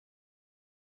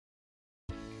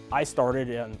I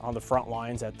started on the front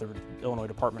lines at the Illinois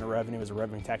Department of Revenue as a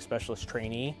revenue tax specialist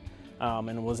trainee,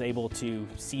 and was able to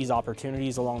seize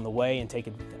opportunities along the way and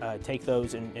take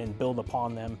those and build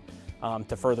upon them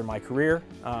to further my career,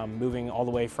 moving all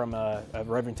the way from a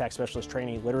revenue tax specialist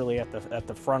trainee literally at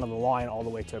the front of the line all the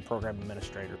way to a program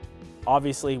administrator.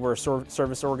 Obviously, we're a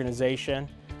service organization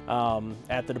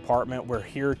at the department. We're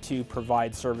here to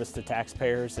provide service to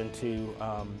taxpayers and to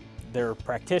their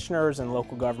practitioners and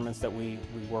local governments that we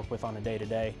work with on a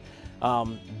day-to-day.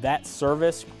 That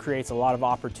service creates a lot of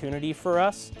opportunity for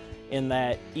us in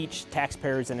that each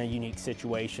taxpayer is in a unique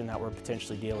situation that we're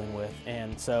potentially dealing with.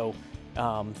 And so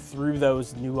through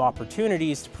those new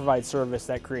opportunities to provide service,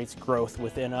 that creates growth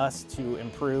within us to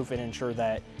improve and ensure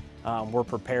that we're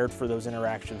prepared for those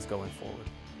interactions going forward.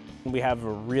 We have a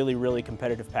really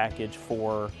competitive package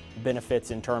for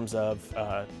benefits in terms of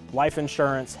life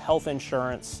insurance, health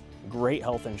insurance, great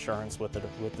health insurance with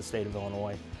the state of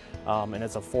Illinois, and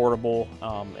it's affordable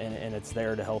and it's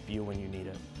there to help you when you need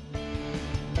it.